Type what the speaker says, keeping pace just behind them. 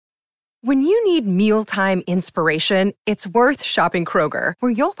When you need mealtime inspiration, it's worth shopping Kroger,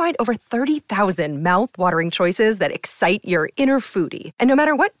 where you'll find over 30,000 mouth-watering choices that excite your inner foodie. And no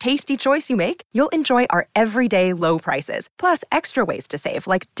matter what tasty choice you make, you'll enjoy our everyday low prices, plus extra ways to save,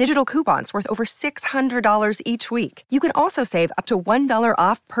 like digital coupons worth over $600 each week. You can also save up to $1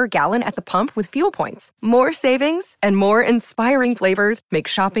 off per gallon at the pump with fuel points. More savings and more inspiring flavors make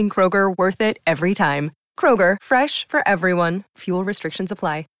shopping Kroger worth it every time. Kroger, fresh for everyone. Fuel restrictions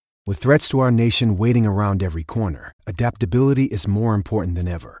apply. With threats to our nation waiting around every corner, adaptability is more important than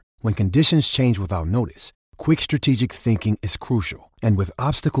ever. When conditions change without notice, quick strategic thinking is crucial. And with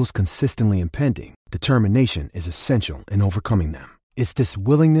obstacles consistently impending, determination is essential in overcoming them. It's this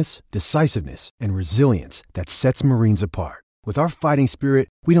willingness, decisiveness, and resilience that sets Marines apart. With our fighting spirit,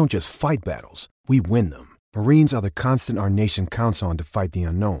 we don't just fight battles, we win them. Marines are the constant our nation counts on to fight the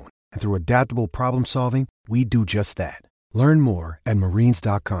unknown. And through adaptable problem solving, we do just that. Learn more at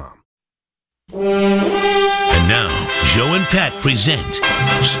Marines.com. And now, Joe and Pat present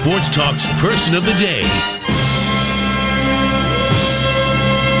Sports Talk's Person of the Day.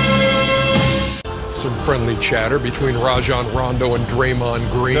 Some friendly chatter between Rajon Rondo and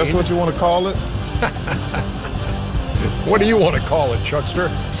Draymond Green. That's what you want to call it? What do you want to call it, Chuckster?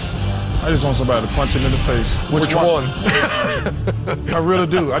 I just want somebody to punch him in the face. Which one? I really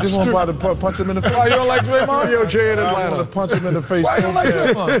do. I just want somebody to punch him in the face. Oh, you don't like Draymond? Yo, Jay in I Atlanta. want to punch him in the face. Why you don't like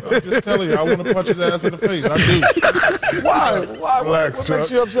Draymond? I'm just telling you, I want to punch his ass in the face. I do. Why? Relax, What Chuck. makes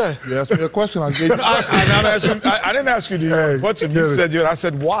you upset? You asked me a question. I gave you. I didn't ask you to Hey, punch him. get You it. said you, and I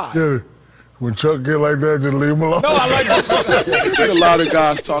said why. Yeah. When Chuck get like that, just leave him alone. No, I like I think a lot of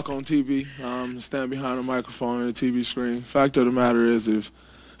guys talk on TV, stand behind a microphone and a TV screen. Fact of the matter is,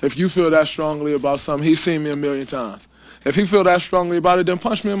 if you feel that strongly about something, he's seen me a million times. If he feel that strongly about it, then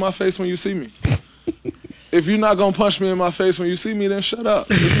punch me in my face when you see me. If you're not going to punch me in my face when you see me, then shut up.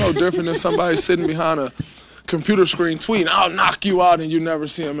 It's no different than somebody sitting behind a computer screen tweeting, I'll knock you out, and you never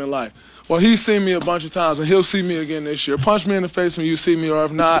see him in life. Well, he's seen me a bunch of times, and he'll see me again this year. Punch me in the face when you see me, or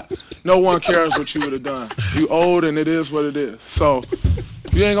if not, no one cares what you would have done. You old, and it is what it is. So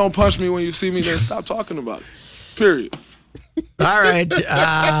if you ain't going to punch me when you see me, then stop talking about it. Period. All right.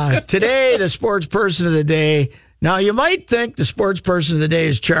 Today, the sports person of the day. Now, you might think the sports person of the day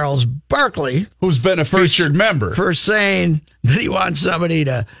is Charles Barkley, who's been a featured member, for saying that he wants somebody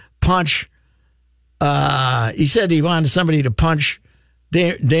to punch. He said he wanted somebody to punch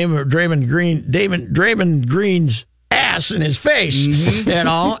Draymond Green's ass in his face, you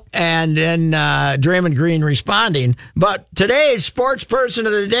know, and then Draymond Green responding. But today's sports person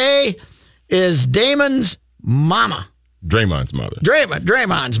of the day is Damon's mama. Draymond's mother.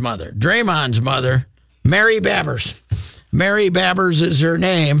 Draymond's mother, Mary Babbers. Mary Babbers is her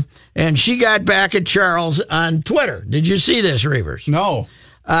name, and she got back at Charles on Twitter. Did you see this, Reavers? No.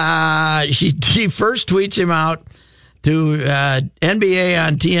 She first tweets him out to NBA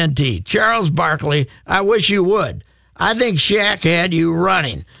on TNT. Charles Barkley, I wish you would. I think Shaq had you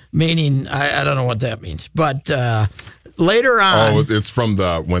running, meaning, I don't know what that means, but later on. Oh, it's from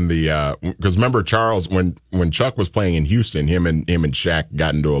because remember Charles, when Chuck was playing in Houston, him and Shaq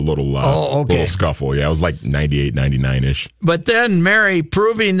got into a little little scuffle. Yeah, it was like 98, 99-ish. But then Mary,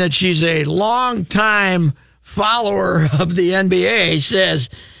 proving that she's a long-time follower of the NBA, says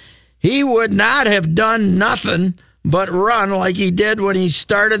he would not have done nothing but run like he did when he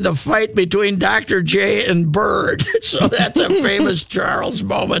started the fight between Dr. J and Bird. So that's a famous Charles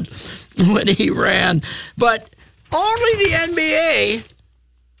moment when he ran. But only the NBA,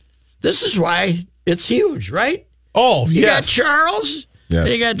 this is why it's huge, right? Oh, you got Charles,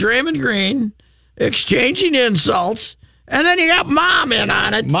 yes. You got Draymond Green exchanging insults, and then you got Mom in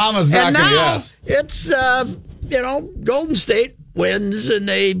on it. Mama's not going to yes. It's, Golden State wins, and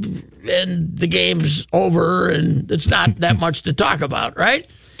the game's over, and it's not that much to talk about, right?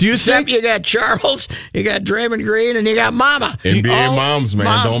 Do you Except think you got Charles, you got Draymond Green, and you got Mama. NBA moms,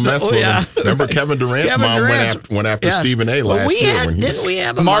 man, don't mess with them. Remember Kevin Durant's mom went after Stephen A. last year. Didn't we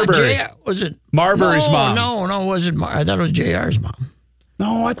have a Marbury? Was it Marbury's mom? No, was it? I thought it was JR's mom.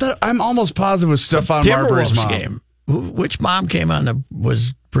 No, I'm almost positive it was Stephon Marbury's mom. Game. Which mom came on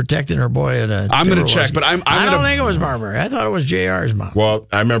was protecting her boy at a I'm going to check, but I don't think it was Marbury. I thought it was JR's mom. Well,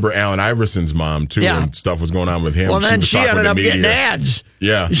 I remember Allen Iverson's mom, too, when stuff was going on with him. Well, then she ended up getting ads.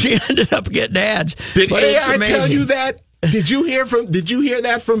 Yeah. She ended up getting ads. Did AI tell you that? Did you hear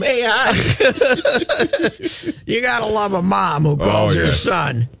that from AI? You got to love a mom who calls her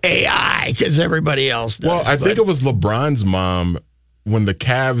son AI because everybody else does. Well, I think it was LeBron's mom when the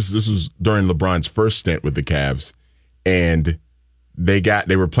Cavs, this was during LeBron's first stint with the Cavs, and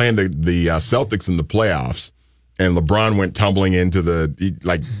they were playing the Celtics in the playoffs, and LeBron went tumbling into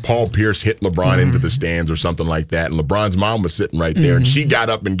Paul Pierce hit LeBron into the stands or something like that. And LeBron's mom was sitting right there, and she got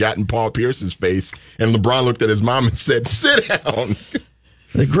up and got in Paul Pierce's face. And LeBron looked at his mom and said, "Sit down."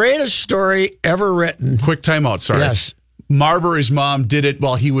 The greatest story ever written. Quick timeout, sorry. Yes. Marbury's mom did it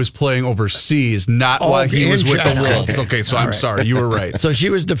while he was playing overseas, not while he was with China. the Wolves. Okay, so I'm sorry. You were right. So she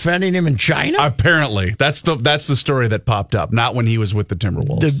was defending him in China? Apparently. That's the story that popped up, not when he was with the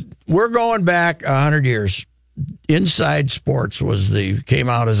Timberwolves. We're going back 100 years. Inside Sports came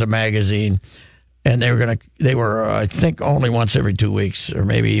out as a magazine, and they were I think only once every 2 weeks or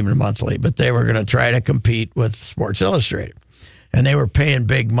maybe even monthly, but they were going to try to compete with Sports Illustrated. And they were paying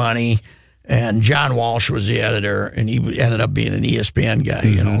big money. And John Walsh was the editor, and he ended up being an ESPN guy,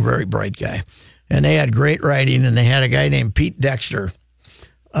 very bright guy. And they had great writing, and they had a guy named Pete Dexter,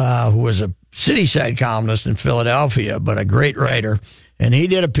 who was a city-side columnist in Philadelphia, but a great writer. And he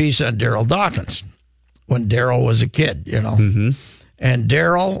did a piece on Daryl Dawkins when Daryl was a kid, And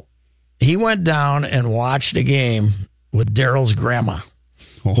Daryl, he went down and watched a game with Daryl's grandma.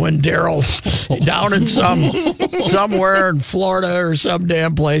 When Daryl, down in somewhere in Florida or some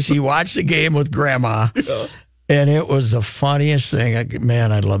damn place, he watched the game with Grandma, and it was the funniest thing.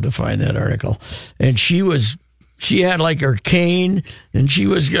 Man, I'd love to find that article. And she had like her cane, and she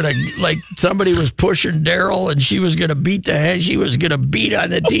was gonna somebody was pushing Daryl, and she was gonna beat she was gonna beat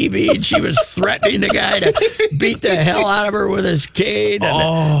on the TV, and she was threatening the guy to beat the hell out of her with his cane.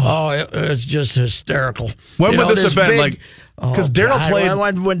 And, it was just hysterical. When would this have been? Because Daryl played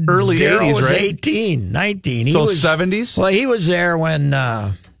when early Daryl 80s, was right? 18, 19. He so was 70s? Well, he was there when did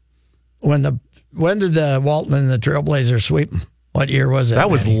the Walton and the Trailblazers sweep him? What year was that?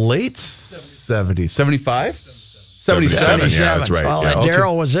 That was late 70s. 75? 77. Yeah, that's right. Well,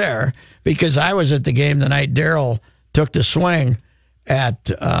 Daryl was there because I was at the game the night Daryl took the swing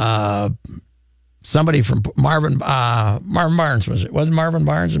at somebody from Marvin Barnes, was it? Wasn't Marvin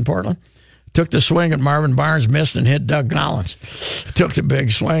Barnes in Portland? Took the swing and Marvin Barnes missed and hit Doug Collins. Took the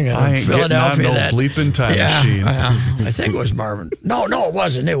big swing in Philadelphia. I ain't bleeping time machine. I think it was Marvin. No, it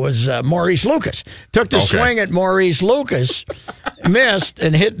wasn't. It was Maurice Lucas. Took the swing at Maurice Lucas, missed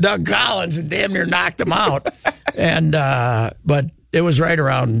and hit Doug Collins and damn near knocked him out. And but it was right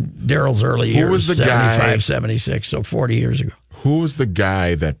around Daryl's early years. Who was the 75, guy? 76, so 40 years ago. Who was the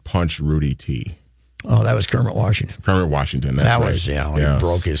guy that punched Rudy T? Oh, that was Kermit Washington. Kermit Washington. That's right. Was he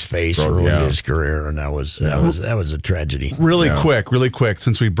broke his face early in his career, and that was a tragedy. Really quick,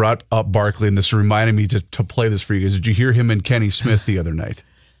 since we brought up Barkley, and this reminded me to play this for you guys. Did you hear him and Kenny Smith the other night?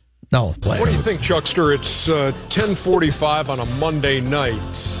 No, play. What do you think, Chuckster? It's 10:45 on a Monday night.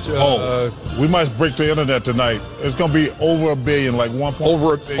 We must break the internet tonight. It's going to be over a billion, like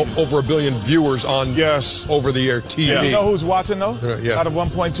 1.5 over a billion viewers on over-the-air TV. Yeah. You know who's watching, though? Yeah. Out of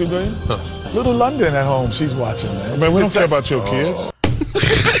 1.2 billion? Little London at home, she's watching, man. Man, we don't care about your kids.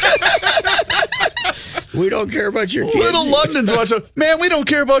 We don't care about your kids. Little London's watching. Man, we don't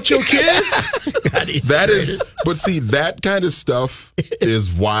care about your kids. But see, that kind of stuff is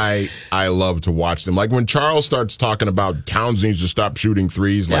why I love to watch them. Like when Charles starts talking about Towns needs to stop shooting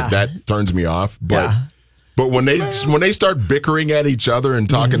threes, that turns me off. But when they start bickering at each other and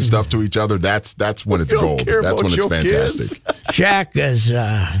talking stuff to each other, that's when it's gold. That's when it's fantastic.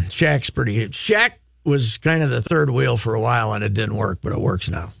 Shaq's pretty good. Shaq was kind of the third wheel for a while, and it didn't work, but it works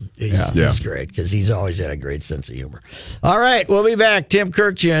now. He's great because he's always had a great sense of humor. All right, we'll be back. Tim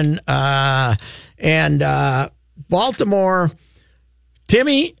Kurkjian and Baltimore.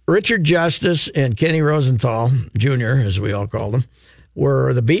 Timmy, Richard Justice, and Kenny Rosenthal, Jr., as we all called him,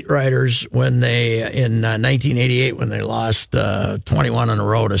 were the beat writers when they, in 1988, when they lost 21 in a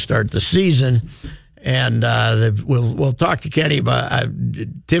row to start the season. And we'll talk to Timmy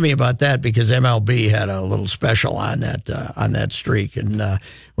about that because MLB had a little special on that streak, and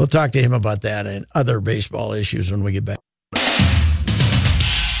we'll talk to him about that and other baseball issues when we get back.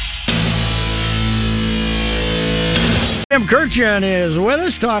 Tim Kurkjian is with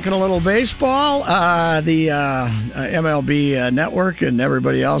us talking a little baseball. The MLB network and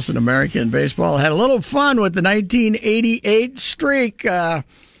everybody else in American baseball had a little fun with the 1988 streak.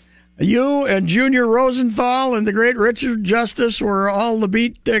 You and Junior Rosenthal and the great Richard Justice were all the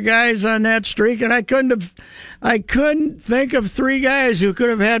beat guys on that streak, and I couldn't think of three guys who could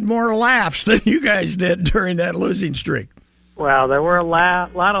have had more laughs than you guys did during that losing streak. Well, there were a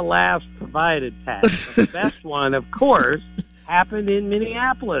lot of laughs provided, Pat. The best one, of course, happened in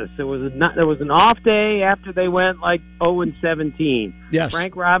Minneapolis. There was an off day after they went 0-17. Yes.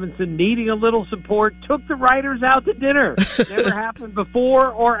 Frank Robinson, needing a little support, took the writers out to dinner. Never happened before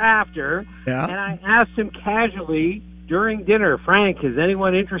or after. Yeah. And I asked him casually during dinner, Frank, has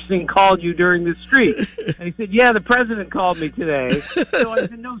anyone interesting called you during the streak? And he said, yeah, the president called me today. So I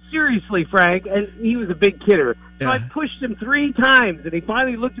said, no, seriously, Frank. And he was a big kidder. So I pushed him 3 times, and he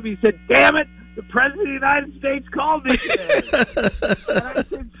finally looked at me and said, damn it, the president of the United States called me today. And I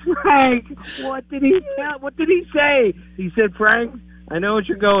said, Frank, what did he say? He said, Frank, I know what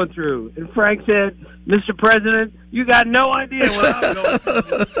you're going through. And Frank said, Mr. President, you got no idea what I'm going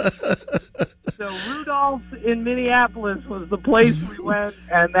through. So Rudolph in Minneapolis was the place we went,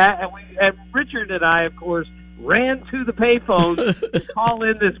 and Richard and I, of course, ran to the payphone to call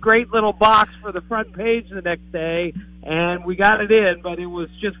in this great little box for the front page the next day, and we got it in, but it was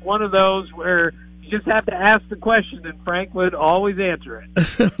just one of those where you just have to ask the question, and Frank would always answer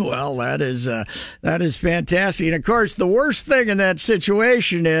it. Well, that is fantastic. And, of course, the worst thing in that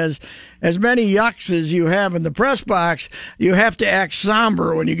situation is, as many yucks as you have in the press box, you have to act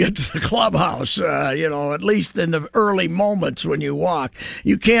somber when you get to the clubhouse, at least in the early moments when you walk.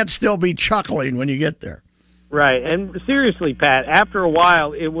 You can't still be chuckling when you get there. Right. And seriously, Pat, after a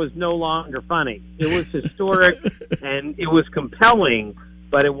while, it was no longer funny. It was historic, and it was compelling,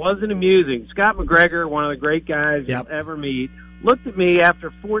 but it wasn't amusing. Scott McGregor, one of the great guys you'll ever meet, looked at me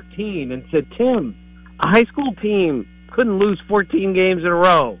after 14 and said, Tim, a high school team couldn't lose 14 games in a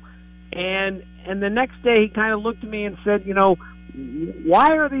row. And the next day he kind of looked at me and said, when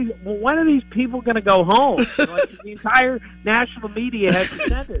are these people going to go home? Like the entire national media has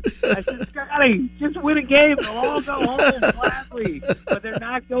descended. I said, Scotty, just win a game. They'll all go home gladly. But they're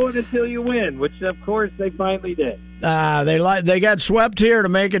not going until you win, which, of course, they finally did. They got swept here to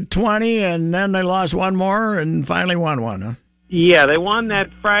make it 20, and then they lost one more and finally won one, huh? Yeah, they won that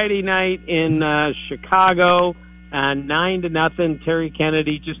Friday night in Chicago, 9-0. Terry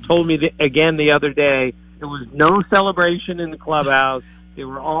Kennedy just told me again the other day, there was no celebration in the clubhouse. They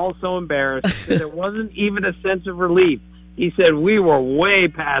were all so embarrassed. There wasn't even a sense of relief. He said, we were way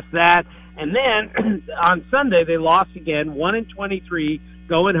past that. And then on Sunday, they lost again, 1-23,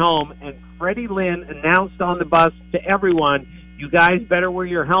 going home. And Freddie Lynn announced on the bus to everyone, you guys better wear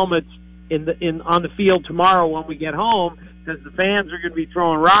your helmets on the field tomorrow when we get home, because the fans are going to be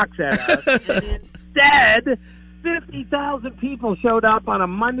throwing rocks at us. And instead, 50,000 people showed up on a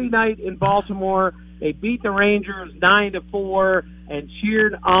Monday night in Baltimore. They beat the Rangers 9-4 and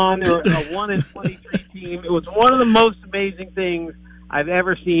cheered on a 1-23 team. It was one of the most amazing things I've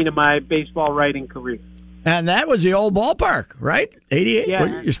ever seen in my baseball writing career. And that was the old ballpark, right? 88?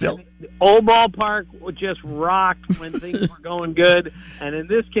 Yeah. You're still... The old ballpark just rocked when things were going good. And in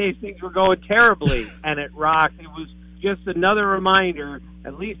this case, things were going terribly, and it rocked. It was just another reminder,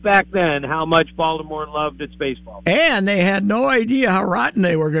 at least back then, how much Baltimore loved its baseball. And they had no idea how rotten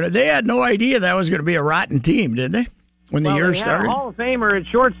they were going to. They had no idea that was going to be a rotten team, did they? When the year started? They had a Hall of Famer at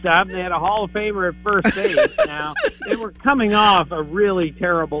shortstop, and they had a Hall of Famer at first base. Now, they were coming off a really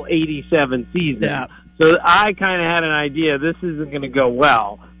terrible 87 season. Yeah. So I kind of had an idea this isn't going to go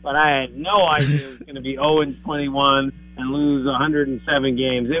well, but I had no idea it was going to be 0-21 and lose 107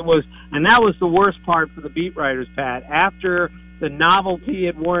 games. And that was the worst part for the beat writers, Pat. After the novelty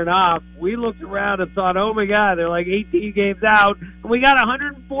had worn off, we looked around and thought, oh my God, they're like 18 games out, and we got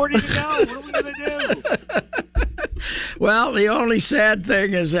 140 to go. What are we going to do? Well, the only sad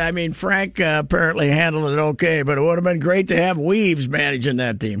thing is, Frank apparently handled it okay, but it would have been great to have Weaves managing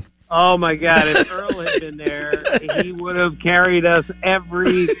that team. Oh, my God, if Earl had been there, he would have carried us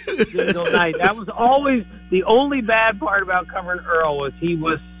every single night. That was always the only bad part about covering Earl, was he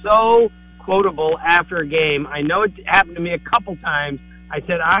was so quotable after a game. I know it happened to me a couple times. I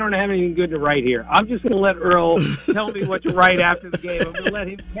said, I don't have anything good to write here. I'm just going to let Earl tell me what to write after the game. I'm going to let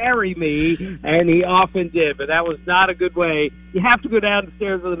him carry me, and he often did. But that was not a good way. You have to go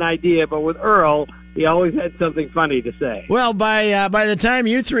downstairs with an idea, but with Earl, he always had something funny to say. Well, by the time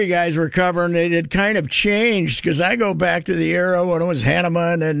you three guys were covering it, it kind of changed, because I go back to the era when it was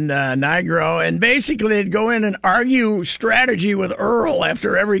Hanneman and Nigro, and basically they'd go in and argue strategy with Earl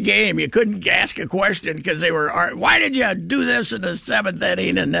after every game. You couldn't ask a question because they were, why did you do this in the seventh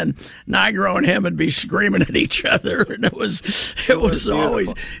inning? And then Nigro and him would be screaming at each other, and it was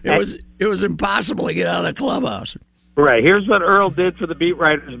impossible to get out of the clubhouse. Right. Here's what Earl did for the beat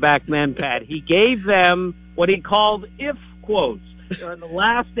writers back then, Pat. He gave them what he called if quotes. They're on the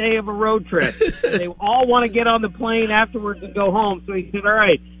last day of a road trip. They all want to get on the plane afterwards and go home. So he said, all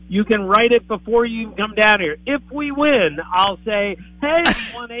right, You can write it before you even come down here. If we win, I'll say, hey, we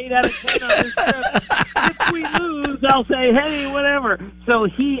won 8 out of 10 on this trip. If we lose, I'll say, hey, whatever. So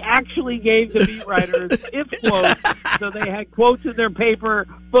he actually gave the beat writers if quotes, so they had quotes in their paper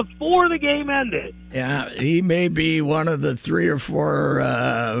before the game ended. Yeah, he may be one of the 3 or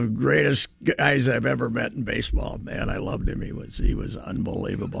 4 greatest guys I've ever met in baseball. Man, I loved him. He was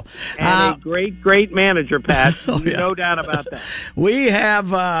unbelievable. And a great manager, Pat. No doubt about that. We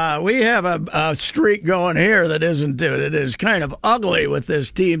have a streak going here that isn't it. It is kind of ugly with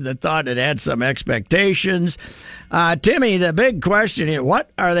this team that thought it had some expectations. Timmy, the big question here,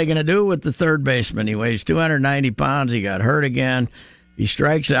 what are they going to do with the third baseman? He weighs 290 pounds. He got hurt again. He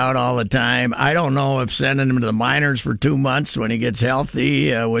strikes out all the time. I don't know if sending him to the minors for 2 months when he gets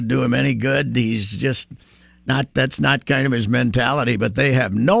healthy would do him any good. He's just that's not kind of his mentality, but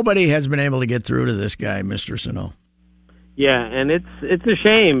nobody has been able to get through to this guy, Mr. Sano. Yeah, and it's a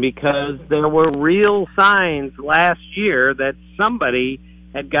shame because there were real signs last year that somebody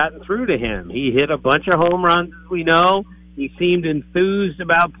had gotten through to him. He hit a bunch of home runs, as we know. He seemed enthused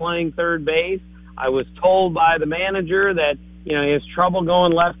about playing third base. I was told by the manager that, he has trouble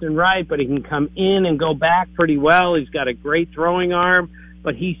going left and right, but he can come in and go back pretty well. He's got a great throwing arm,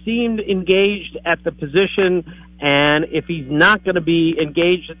 but he seemed engaged at the position, and if he's not going to be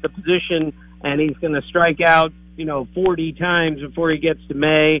engaged at the position and he's going to strike out, 40 times before he gets to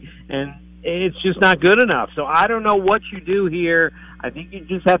May, and it's just not good enough. So I don't know what you do here. I think you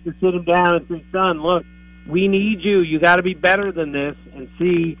just have to sit him down and say, son, look, we need you. You got to be better than this and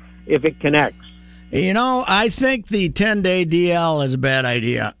see if it connects. I think the 10-day DL is a bad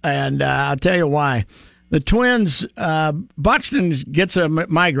idea, and I'll tell you why. The Twins, Buxton gets a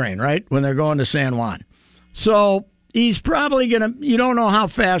migraine, right, when they're going to San Juan. So he's probably going to, you don't know how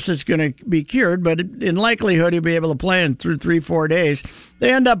fast it's going to be cured, but in likelihood he'll be able to play in through 3-4 days.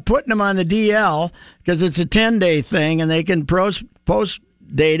 They end up putting him on the DL because it's a 10-day thing, and they can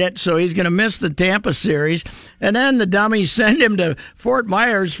post-date it, so he's going to miss the Tampa series. And then the dummies send him to Fort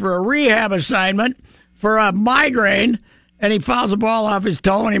Myers for a rehab assignment for a migraine, and he fouls the ball off his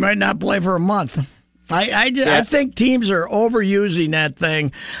toe, and he might not play for a month. I think teams are overusing that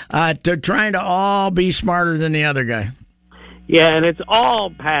thing to trying to all be smarter than the other guy. Yeah, and it's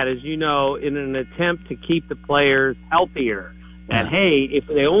all, Pat, as you know, in an attempt to keep the players healthier. That, hey, if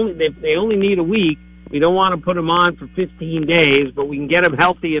they only need a week, we don't want to put them on for 15 days, but we can get them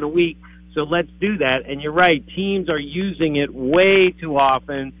healthy in a week, so let's do that. And you're right, teams are using it way too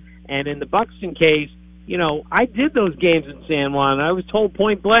often. And in the Buxton case, I did those games in San Juan. I was told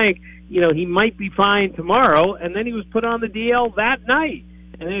point blank, he might be fine tomorrow, and then he was put on the DL that night.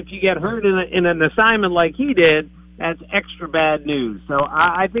 And if you get hurt in an assignment like he did, that's extra bad news. So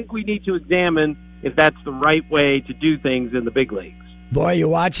I think we need to examine if that's the right way to do things in the big leagues. Boy, you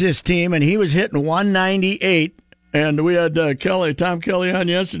watch this team, and he was hitting 198, and we had Tom Kelly on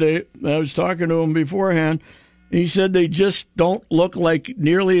yesterday. I was talking to him beforehand. He said they just don't look like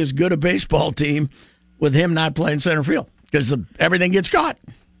nearly as good a baseball team with him not playing center field because everything gets caught.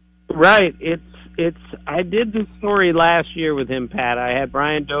 Right. I did this story last year with him, Pat. I had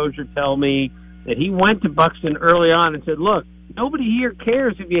Brian Dozier tell me that he went to Buxton early on and said, look, nobody here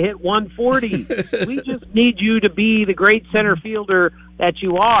cares if you hit 140. We just need you to be the great center fielder that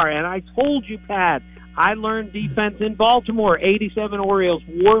you are. And I told you, Pat, I learned defense in Baltimore. 87 Orioles,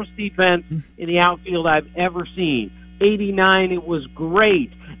 worst defense in the outfield I've ever seen. 89, it was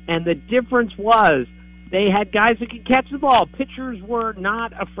great. And the difference was they had guys that could catch the ball. Pitchers were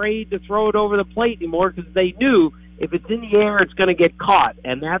not afraid to throw it over the plate anymore because they knew if it's in the air, it's going to get caught.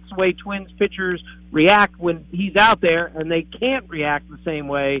 And that's the way Twins pitchers react when he's out there, and they can't react the same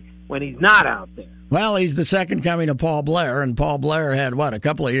way when he's not out there. Well, he's the second coming of Paul Blair, and Paul Blair had, a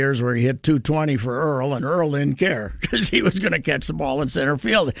couple of years where he hit 220 for Earl, and Earl didn't care because he was going to catch the ball in center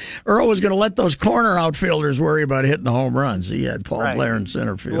field. Earl was going to let those corner outfielders worry about hitting the home runs. He had Paul Blair in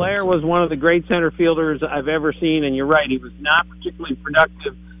center field. Blair was one of the great center fielders I've ever seen, and you're right, he was not particularly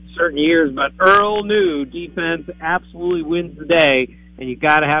productive certain years, but Earl knew defense absolutely wins the day, and you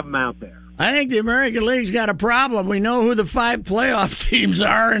got to have him out there. I think the American League's got a problem. We know who the 5 playoff teams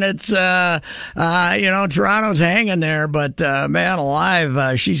are, and it's, Toronto's hanging there, but, man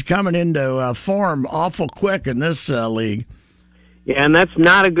alive, she's coming into form awful quick in this league. Yeah, and that's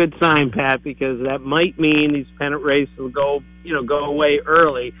not a good sign, Pat, because that might mean these pennant races will go away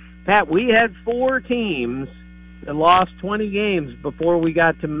early. Pat, we had 4 teams that lost 20 games before we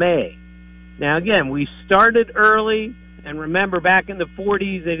got to May. Now, again, we started early. And remember, back in the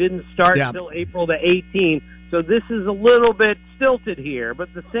 40s, they didn't start until April the 18th. So this is a little bit stilted here. But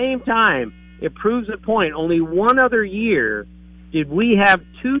at the same time, it proves a point. Only one other year did we have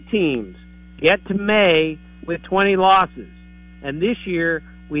 2 teams get to May with 20 losses. And this year,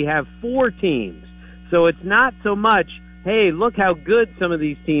 we have 4 teams. So it's not so much, hey, look how good some of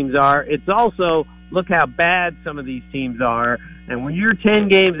these teams are. It's also, look how bad some of these teams are. And when you're 10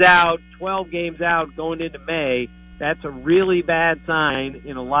 games out, 12 games out going into May, that's a really bad sign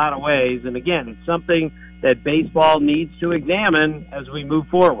in a lot of ways. And again, it's something that baseball needs to examine as we move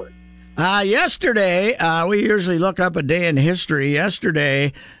forward. Yesterday, we usually look up a day in history.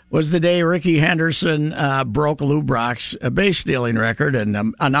 Yesterday was the day Rickey Henderson broke Lou Brock's base stealing record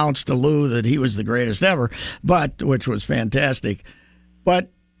and announced to Lou that he was the greatest ever, which was fantastic. But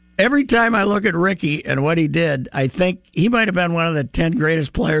every time I look at Rickey and what he did, I think he might have been one of the 10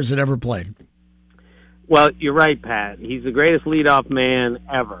 greatest players that ever played. Well, you're right, Pat. He's the greatest leadoff man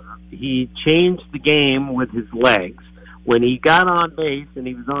ever. He changed the game with his legs. When he got on base, and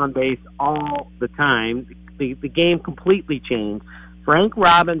he was on base all the time, the game completely changed. Frank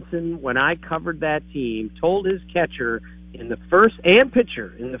Robinson, when I covered that team, told his catcher in the first and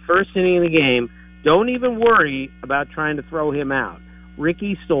pitcher in the first inning of the game, don't even worry about trying to throw him out.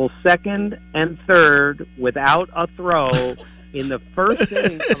 Rickey stole second and third without a throw in the first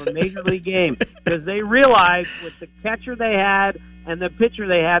inning of a major league game because they realized with the catcher they had and the pitcher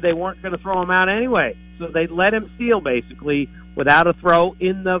they had, they weren't going to throw him out anyway. So they let him steal, basically, without a throw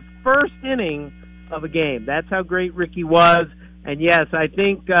in the first inning of a game. That's how great Rickey was. And, yes, I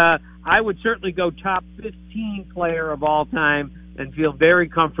think I would certainly go top 15 player of all time and feel very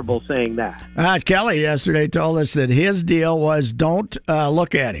comfortable saying that. Kelly yesterday told us that his deal was don't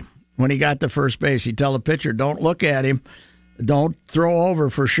look at him. When he got to first base, he'd tell the pitcher, don't look at him. Don't throw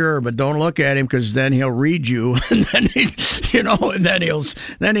over for sure, but don't look at him because then he'll read you, and then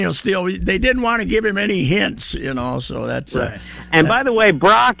he'll steal. They didn't want to give him any hints, So that's right. And by the way,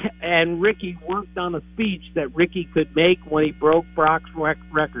 Brock and Rickey worked on a speech that Rickey could make when he broke Brock's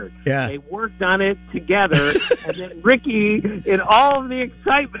record. Yeah, they worked on it together, and then Rickey, in all of the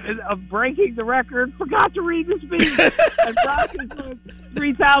excitement of breaking the record, forgot to read the speech, and Brock is like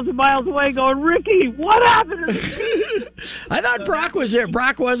 3,000 miles away, going, "Rickey, what happened to the speech?" I thought Brock was there.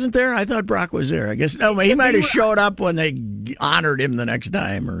 Brock wasn't there? I thought Brock was there. I guess he might have showed up when they honored him the next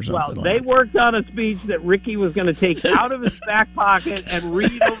time or something. Well, they worked on a speech that Rickey was going to take out of his back pocket and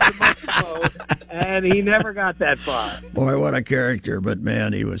read over the microphone, and he never got that far. Boy, what a character. But,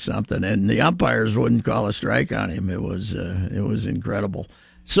 man, he was something. And the umpires wouldn't call a strike on him. It was incredible.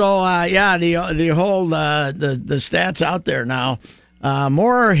 So, the whole the stats out there now.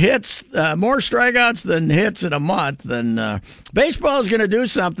 More hits, more strikeouts than hits in a month. And baseball is going to do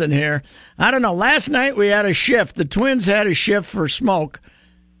something here. I don't know. Last night we had a shift. The Twins had a shift for Smoke.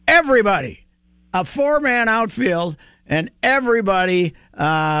 Everybody, a 4-man outfield, and everybody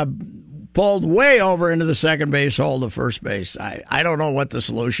pulled way over into the second base hole to first base. I don't know what the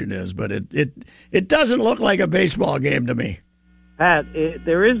solution is, but it doesn't look like a baseball game to me. Pat,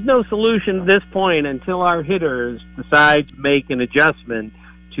 there is no solution at this point until our hitters decide to make an adjustment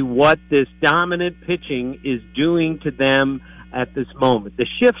to what this dominant pitching is doing to them at this moment. The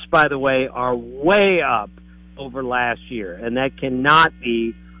shifts, by the way, are way up over last year, and that cannot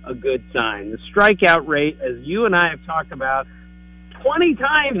be a good sign. The strikeout rate, as you and I have talked about 20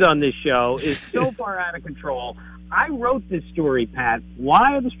 times on this show, is so far out of control. I wrote this story, Pat.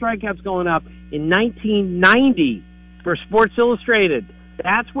 Why are the strikeouts going up in 1990? For Sports Illustrated.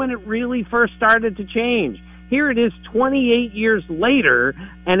 That's when it really first started to change. Here it is 28 years later,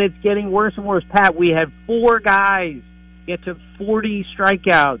 and it's getting worse and worse. Pat, we had 4 guys get to 40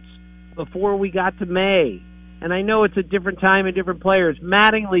 strikeouts before we got to May. And I know it's a different time and different players.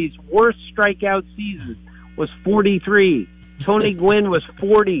 Mattingly's worst strikeout season was 43. Tony Gwynn was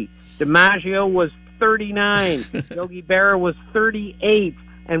 40. DiMaggio was 39. Yogi Berra was 38.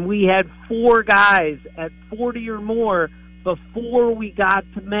 And we had 4 guys at 40 or more before we got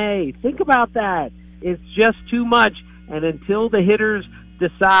to May. Think about that. It's just too much. And until the hitters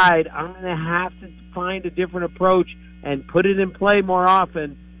decide, I'm going to have to find a different approach and put it in play more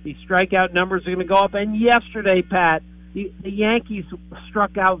often, these strikeout numbers are going to go up. And yesterday, Pat, the Yankees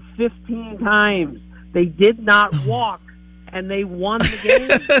struck out 15 times. They did not walk. And they won the game.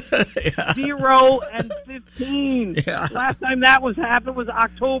 Yeah. 0-15. Yeah. Last time that happened was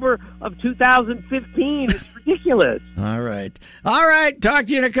October of 2015. It's ridiculous. All right. Talk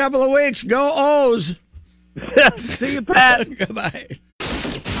to you in a couple of weeks. Go O's. See you, Pat. Goodbye.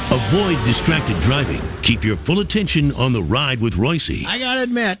 Avoid distracted driving. Keep your full attention on the ride with Royce. I got to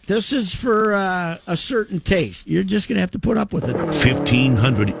admit, this is for a certain taste. You're just going to have to put up with it.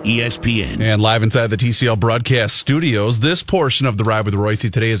 1500 ESPN. And live inside the TCL broadcast studios, this portion of the Ride with Royce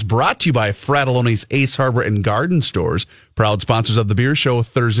today is brought to you by Frattallone's Ace Harbor and Garden Stores, proud sponsors of the Beer Show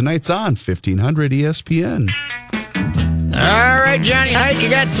Thursday nights on 1500 ESPN. All right, Johnny Height, you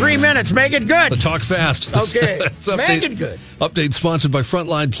got 3 minutes. Make it good. Talk fast. Okay. Make it good. Update sponsored by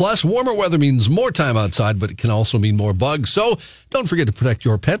Frontline Plus. Warmer weather means more time outside, but it can also mean more bugs. So don't forget to protect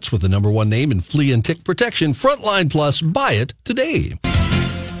your pets with the #1 name in flea and tick protection. Frontline Plus. Buy it today.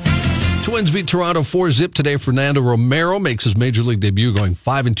 Twins beat Toronto 4-0 today. Fernando Romero makes his major league debut going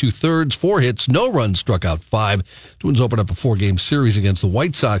 5 2/3, 4 hits, no runs, struck out 5. Twins open up a 4-game series against the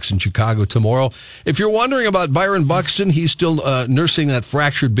White Sox in Chicago tomorrow. If you're wondering about Byron Buxton, he's still nursing that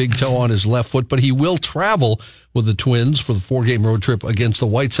fractured big toe on his left foot, but he will travel with the Twins for the 4-game road trip against the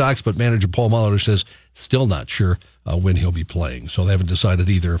White Sox. But manager Paul Molitor says still not sure when he'll be playing. So they haven't decided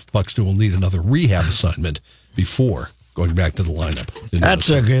either if Buxton will need another rehab assignment before going back to the lineup.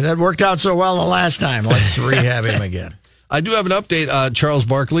 That's okay. That worked out so well the last time. Let's rehab him again. I do have an update. Charles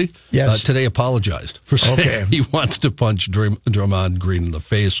Barkley today apologized for saying he wants to punch Draymond Green in the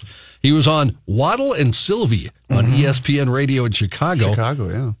face. He was on Waddle and Sylvie on ESPN Radio in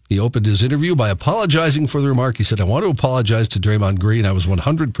Chicago. He opened his interview by apologizing for the remark. He said, I want to apologize to Draymond Green. I was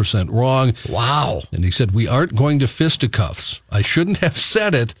 100% wrong. Wow. And he said, we aren't going to fisticuffs. I shouldn't have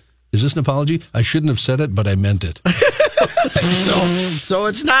said it. Is this an apology? I shouldn't have said it, but I meant it. So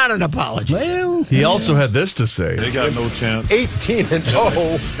it's not an apology. Well, he also had this to say. They got no chance.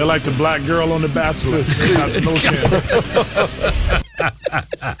 18-0. They're like the black girl on The Bachelor. They got no chance.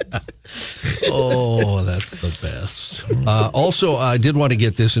 Oh, that's the best. Also, I did want to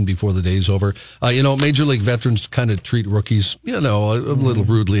get this in before the day's over. Major League veterans kind of treat rookies, a little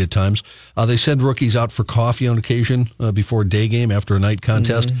rudely at times. They send rookies out for coffee on occasion before a day game after a night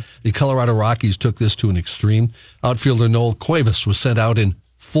contest. The Colorado Rockies took this to an extreme. Outfielder Noel Cuevas was sent out in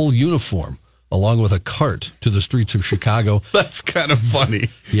full uniform along with a cart to the streets of Chicago. That's kind of funny.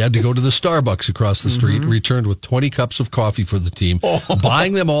 He had to go to the Starbucks across the street, returned with 20 cups of coffee for the team,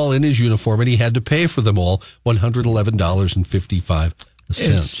 buying them all in his uniform, and he had to pay for them all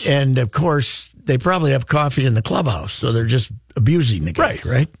 $111.55. And of course, they probably have coffee in the clubhouse, so they're just abusing the guy,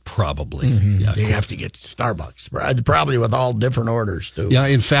 right? Probably. Yeah, they have to get Starbucks, probably with all different orders, too. Yeah,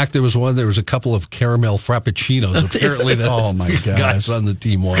 in fact, there was a couple of caramel frappuccinos, apparently, that oh my God, guys on the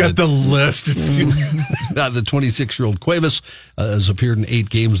team wanted. Got the list. The 26-year-old Cuevas has appeared in 8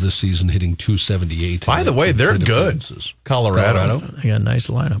 games this season, hitting .278. By the way, they're good. Colorado. They got a nice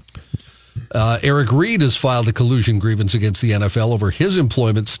lineup. Eric Reed has filed a collusion grievance against the NFL over his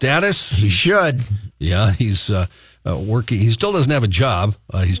employment status. He should. Yeah, he's working. He still doesn't have a job.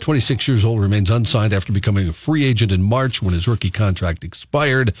 He's 26 years old, remains unsigned after becoming a free agent in March when his rookie contract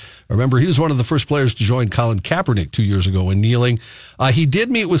expired. Remember, he was one of the first players to join Colin Kaepernick 2 years ago in kneeling. He did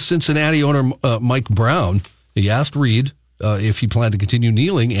meet with Cincinnati owner Mike Brown. He asked Reed if he planned to continue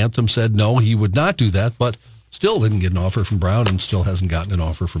kneeling. Anthem said no, he would not do that, but still didn't get an offer from Brown and still hasn't gotten an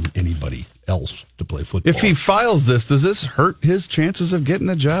offer from anybody else to play football. If he files this, does this hurt his chances of getting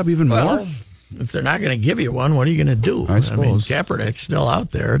a job even more? If they're not going to give you one, what are you going to do? I suppose. Kaepernick's still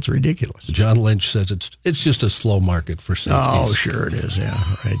out there. It's ridiculous. John Lynch says it's just a slow market for safeties. Oh, sure it is. Yeah,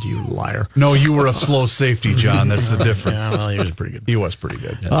 right. You liar. No, you were a slow safety, John. That's the difference. Yeah, well, he was pretty good. He was pretty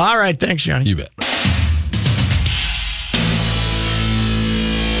good. Yeah. All right. Thanks, Johnny. You bet.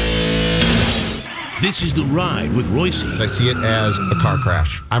 This is The Ride with Royce. I see it as a car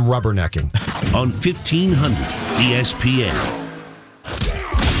crash. I'm rubbernecking. On 1500 ESPN.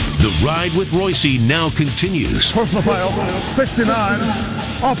 The Ride with Royce now continues. Personal foul, 69,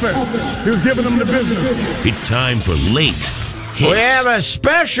 offense. He was giving them the business. It's time for late hits. We have a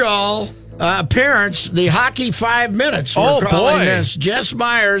special appearance, the Hockey 5 Minutes. We're calling this. Jess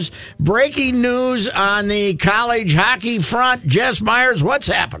Myers, breaking news on the college hockey front. Jess Myers, what's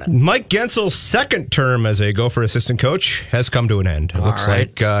happening? Mike Gensel's second term as a Gopher assistant coach has come to an end. It looks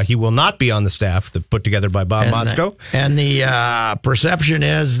like he will not be on the staff put together by Bob Motzko. And the perception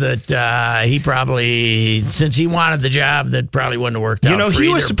is that he probably, since he wanted the job, that probably wouldn't have worked out for he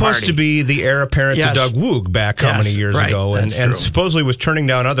was either supposed party. to be the heir apparent to Doug Woog back how many years ago, and supposedly was turning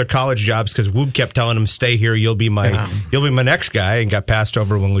down other college jobs jobs because Woog kept telling him, "Stay here, you'll be my next guy," and got passed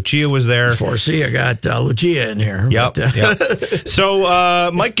over when Lucia was there. Forcia got Lucia in here. Yep.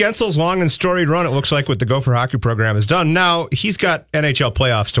 So Mike Gensel's long and storied run, it looks like, with the Gopher hockey program is done. Now he's got NHL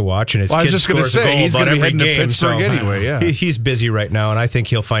playoffs to watch, and his I was kid just going to scores a say goal he's about going to be every heading game. to Pittsburgh anyway. Yeah, he's busy right now, and I think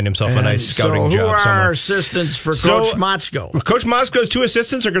he'll find himself a nice scouting job. So who are somewhere. our assistants for Coach Motzko? Coach Motzko's two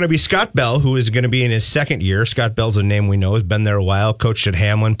assistants are going to be Scott Bell, who is going to be in his second year. Scott Bell's a name we know, has been there a while, coached at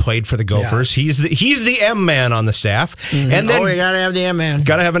Hamlin, played for the Gophers. Yeah. He's the M-man on the staff. Mm-hmm. And then you got to have the M-man.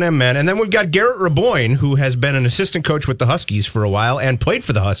 Got to have an M-man. And then we've got Garrett Raboyne, who has been an assistant coach with the Huskies for a while and played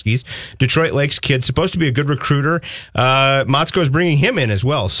for the Huskies. Detroit Lakes kid, supposed to be a good recruiter. Motzko is bringing him in as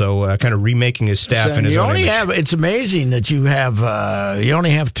well, so kind of remaking his staff in his own image. It's amazing that you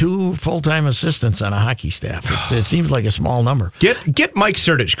only have two full-time assistants on a hockey staff. It seems like a small number. Get Mike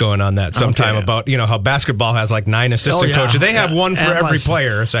Sertich going on that sometime about how basketball has like 9 assistant coaches. They have one for every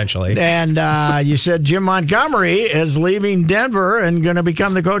player, essentially. And you said Jim Montgomery is leaving Denver and going to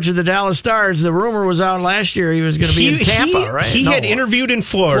become the coach of the Dallas Stars. The rumor was out last year he was going to be in Tampa, right? He had interviewed in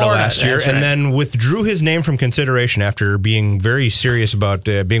Florida last year and then withdrew his name from consideration after being very serious about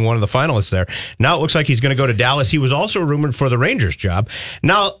being one of the finalists there. Now it looks like he's going to go to Dallas. He was also rumored for the Rangers job.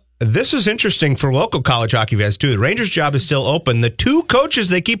 Now, this is interesting for local college hockey fans, too. The Rangers job is still open. The two coaches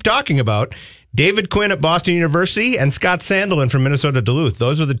they keep talking about, David Quinn at Boston University and Scott Sandelin from Minnesota Duluth.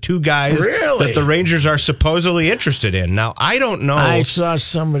 Those are the two guys that the Rangers are supposedly interested in. Now, I don't know. I saw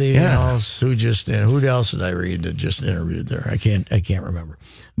somebody else who else did I read that just interviewed there? I can't remember.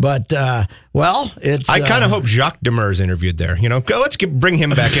 But, it's... I kind of hope Jacques Demers interviewed there. Let's bring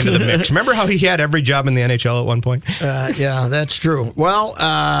him back into the mix. Remember how he had every job in the NHL at one point? Yeah, that's true. Well,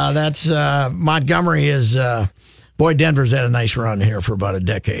 that's Montgomery is... Boy, Denver's had a nice run here for about a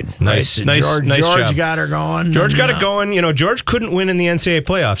decade. Nice George job. got her going. George got it going. George couldn't win in the NCAA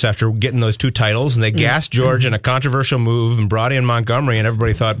playoffs after getting those two titles, and they gassed George in a controversial move and brought in Montgomery, and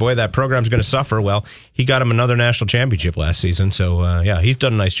everybody thought, boy, that program's going to suffer. Well, he got him another national championship last season, so, he's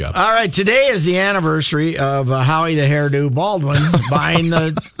done a nice job. All right, today is the anniversary of Howie the Hairdo Baldwin buying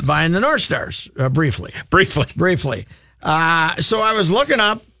the North Stars, briefly. So I was looking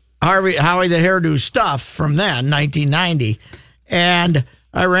up Howie the Hairdo stuff from then, 1990, and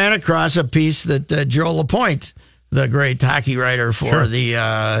I ran across a piece that Joe LaPointe, the great hockey writer for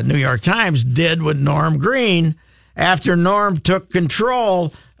the New York Times, did with Norm Green after Norm took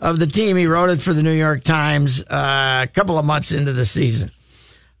control of the team. He wrote it for the New York Times a couple of months into the season.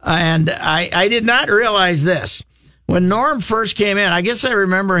 And I did not realize this. When Norm first came in, I guess I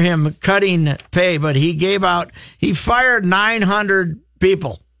remember him cutting pay, but he fired 900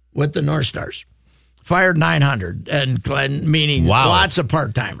 people with the North Stars. Fired 900, and meaning lots of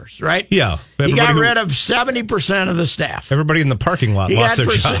part-timers, right? Yeah. He got rid of 70% of the staff. Everybody in the parking lot lost their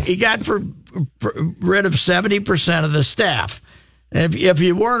job. He got rid of 70% of the staff. If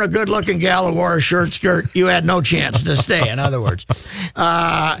you weren't a good-looking gal who wore a short skirt, you had no chance to stay, in other words.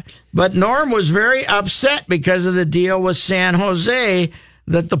 But Norm was very upset because of the deal with San Jose,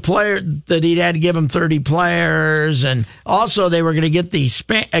 that he'd had to give him 30 players, and also they were going to get the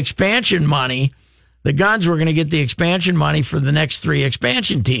expansion money. The Guns were going to get the expansion money for the next 3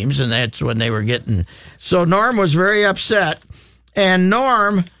 expansion teams, and that's when they were getting. So Norm was very upset, and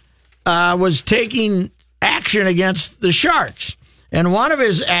Norm was taking action against the Sharks. And one of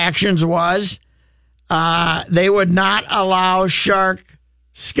his actions was they would not allow Shark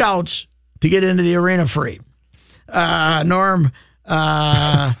scouts to get into the arena free. Norm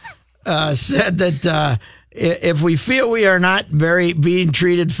said that if we feel we are not being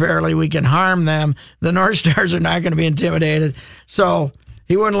treated fairly, we can harm them. The North Stars are not going to be intimidated. So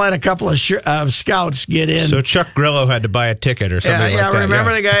he wouldn't let a couple of scouts get in. So Chuck Grillo had to buy a ticket or something like that.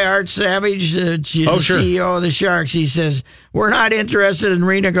 Remember the guy, Art Savage, the CEO of the Sharks? He says, we're not interested in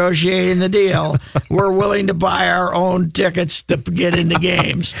renegotiating the deal. We're willing to buy our own tickets to get into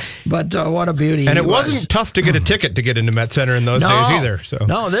games. But what a beauty. And it wasn't tough to get a ticket to get into Met Center in those days either. So.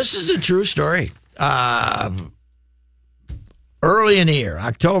 No, this is a true story. Early in the year,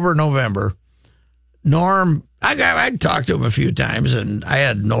 October, November, Norm, I talked to him a few times, and I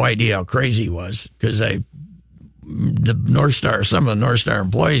had no idea how crazy he was because some of the North Star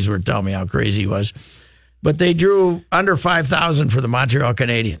employees were telling me how crazy he was. But they drew under 5,000 for the Montreal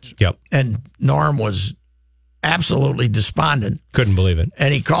Canadiens. Yep. And Norm was absolutely despondent. Couldn't believe it.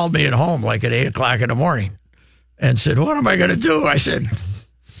 And he called me at home like at 8 o'clock in the morning and said, what am I going to do? I said,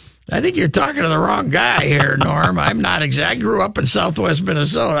 I think you're talking to the wrong guy here, Norm. I grew up in Southwest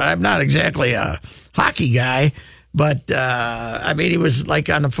Minnesota. I'm not exactly a hockey guy, but he was like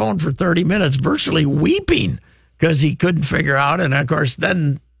on the phone for 30 minutes, virtually weeping because he couldn't figure out. And of course,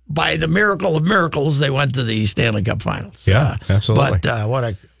 then by the miracle of miracles, they went to the Stanley Cup Finals. Yeah, absolutely.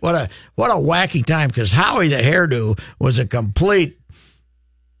 But what a wacky time, because Howie the Hairdo was a complete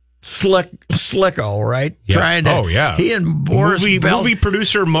slicko, right? Yeah. Trying to, he and Boris movie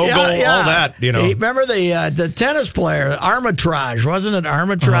producer, mogul, all that. Remember the tennis player, Armitage, wasn't it?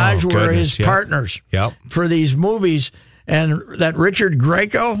 Armitage were his partners for these movies, and that Richard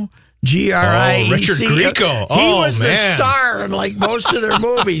Grieco. G-R-I-E-C. Richard Grieco. He was the star in like most of their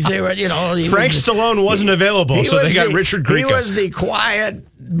movies. They were, Frank Stallone wasn't available, so they got Richard Grieco. He was the quiet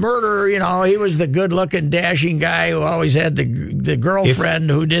murderer. He was the good-looking, dashing guy who always had the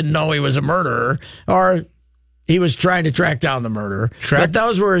girlfriend who didn't know he was a murderer, or he was trying to track down the murderer. But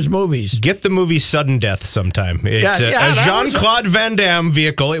those were his movies. Get the movie Sudden Death sometime. It's a Jean-Claude Van Damme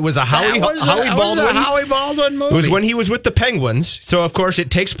vehicle. It was a Howie Baldwin movie. It was when he was with the Penguins. So, of course, it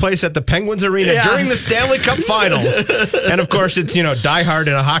takes place at the Penguins Arena during the Stanley Cup Finals. And, of course, it's, Die Hard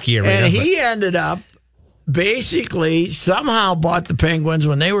in a hockey arena. And he ended up basically somehow bought the Penguins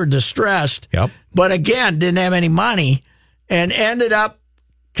when they were distressed. But, again, didn't have any money, and ended up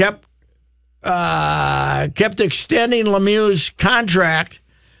kept extending Lemieux's contract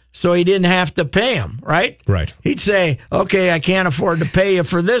so he didn't have to pay him, right? Right. He'd say, okay, I can't afford to pay you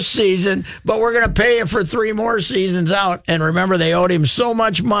for this season, but we're going to pay you for 3 more seasons out. And remember, they owed him so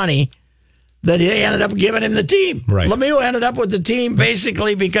much money that they ended up giving him the team. Right. Lemieux ended up with the team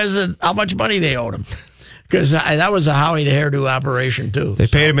basically because of how much money they owed him. Because that was a Howie the Hairdo operation, too. They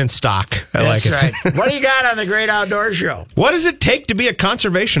paid him in stock. That's right. What do you got on the Great Outdoor Show? What does it take to be a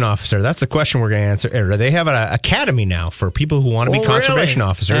conservation officer? That's the question we're going to answer. They have an academy now for people who want to be conservation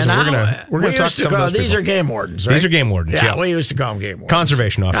officers. And we're going to talk to some of those people. These are game wardens, right? These are game wardens, yeah. We used to call them game wardens.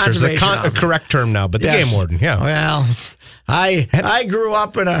 Conservation officers. The correct term now, but the game warden, yeah. Well, I grew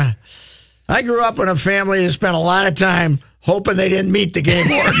up in a family that spent a lot of time hoping they didn't meet the game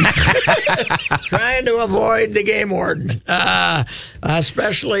warden. Trying to avoid the game warden.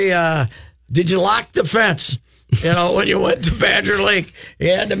 Especially, did you lock the fence? When you went to Badger Lake, you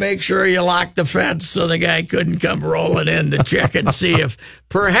had to make sure you locked the fence so the guy couldn't come rolling in to check and see if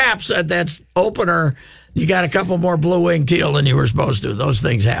perhaps at that opener you got a couple more blue-winged teal than you were supposed to. Those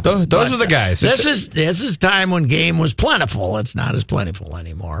things happen. Those are the guys. This is time when game was plentiful. It's not as plentiful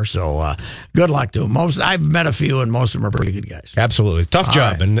anymore. So good luck to them. I've met a few, and most of them are pretty good guys. Absolutely. Tough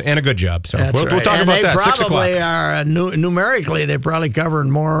job and a good job. So we'll talk about that. They probably are, numerically, they're probably covering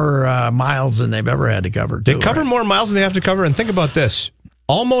more miles than they've ever had to cover, too. They cover more miles than they have to cover. And think about this.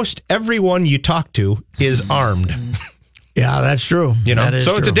 Almost everyone you talk to is armed. Yeah, that's true.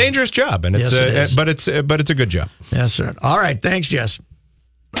 So it's a dangerous job, and but it's a good job. Yes, sir. All right, thanks, Jess.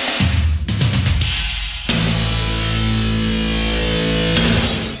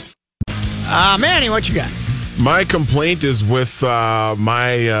 Manny, what you got? My complaint is with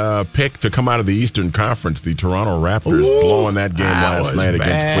my pick to come out of the Eastern Conference, the Toronto Raptors blowing that game last night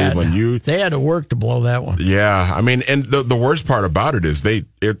against Cleveland. They had to work to blow that one. Yeah, I mean, and the worst part about it is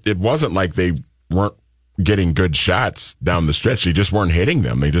it wasn't like they weren't getting good shots down the stretch. They just weren't hitting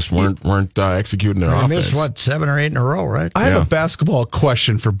them. They just weren't executing their offense. Missed 7 or 8 in a row, right? I have a basketball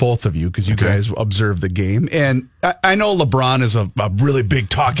question for both of you because you guys observe the game, and I know LeBron is a really big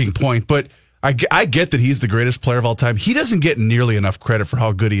talking point, but I get that he's the greatest player of all time. He doesn't get nearly enough credit for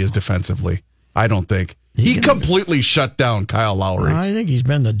how good he is defensively. I don't think. He completely shut down Kyle Lowry. I think he's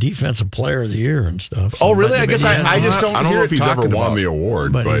been the defensive player of the year and stuff. So really? I guess I just don't. I don't know if he's ever won the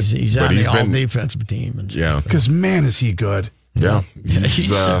award, but he's on the all-defensive team. And yeah, because man, is he good? Yeah,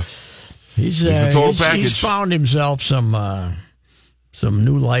 he's a total package. He's found himself some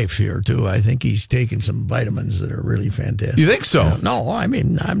new life here too. I think he's taken some vitamins that are really fantastic. You think so? No, I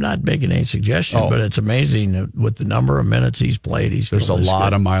mean I'm not making any suggestion, but it's amazing with the number of minutes he's played. There's a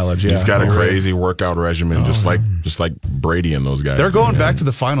lot of mileage. Yeah. He's got a crazy workout regimen, just like Brady and those guys. They're going back to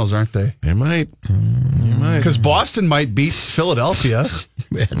the finals, aren't they? They might. Because Boston might beat Philadelphia.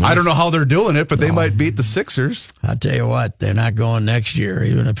 I don't know how they're doing it, but they might beat the Sixers. I'll tell you what, they're not going next year,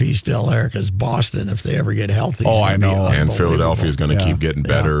 even if he's still there, because Boston, if they ever get healthy, I know. And Philadelphia is going to keep getting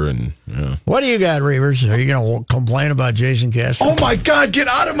better. And what do you got, Reavers? Are you going to complain about Jason Castro? Oh my God, get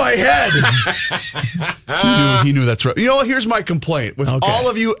out of my head! He knew that's right. Here's my complaint with all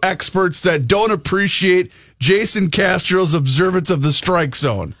of you experts that don't appreciate Jason Castro's observance of the strike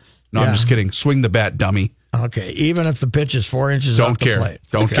zone. No, I'm just kidding. Swing the bat, dummy. Okay, even if the pitch is 4 inches off the plate.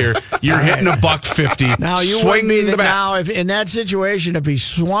 Don't care. You're hitting $150. Now you swing the bat. Now, if in that situation, if he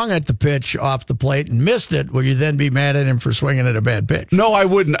swung at the pitch off the plate and missed it, would you then be mad at him for swinging at a bad pitch? No, I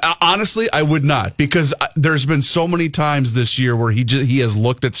wouldn't. Honestly, I would not, because there's been so many times this year where he has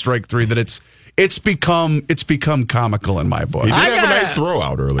looked at strike 3 that it's it's become comical in my book. He did have a nice throw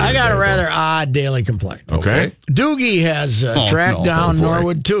out earlier. I got a rather odd daily complaint. Okay. Doogie has tracked down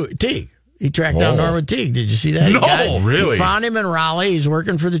Norwood Teague. He tracked down Norwood Teague. Did you see that? Really? He found him in Raleigh. He's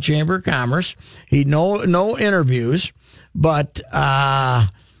working for the Chamber of Commerce. He no interviews, but now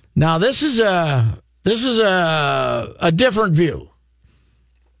this is a different view.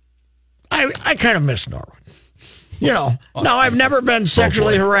 I kind of miss Norwood. Now I've never been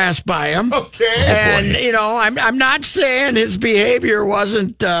sexually harassed by him. Okay. And, I'm not saying his behavior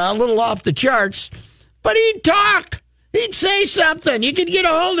wasn't a little off the charts, but he'd talk. He'd say something. You could get a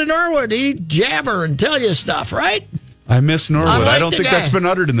hold of Norwood. He'd jabber and tell you stuff, right? I miss Norwood. Unlike I don't think that's been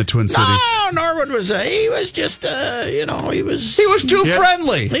uttered in the Twin Cities. No, Norwood was he was just he was too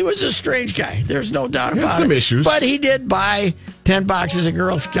friendly. He was a strange guy. There's no doubt about it. Some issues. But he did buy 10 boxes of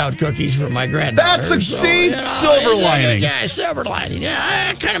Girl Scout cookies for my granddaughter. That's silver lining. Yeah, silver lining. Yeah,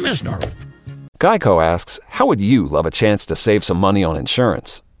 I kind of miss Norwood. Geico asks, how would you love a chance to save some money on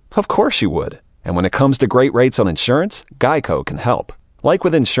insurance? Of course you would. And when it comes to great rates on insurance, Geico can help. Like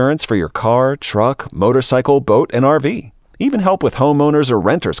with insurance for your car, truck, motorcycle, boat, and RV. Even help with homeowners or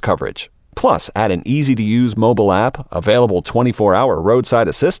renters coverage. Plus, add an easy-to-use mobile app, available 24-hour roadside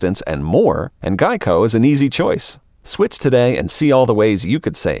assistance, and more, and Geico is an easy choice. Switch today and see all the ways you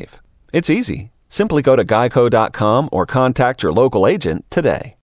could save. It's easy. Simply go to geico.com or contact your local agent today.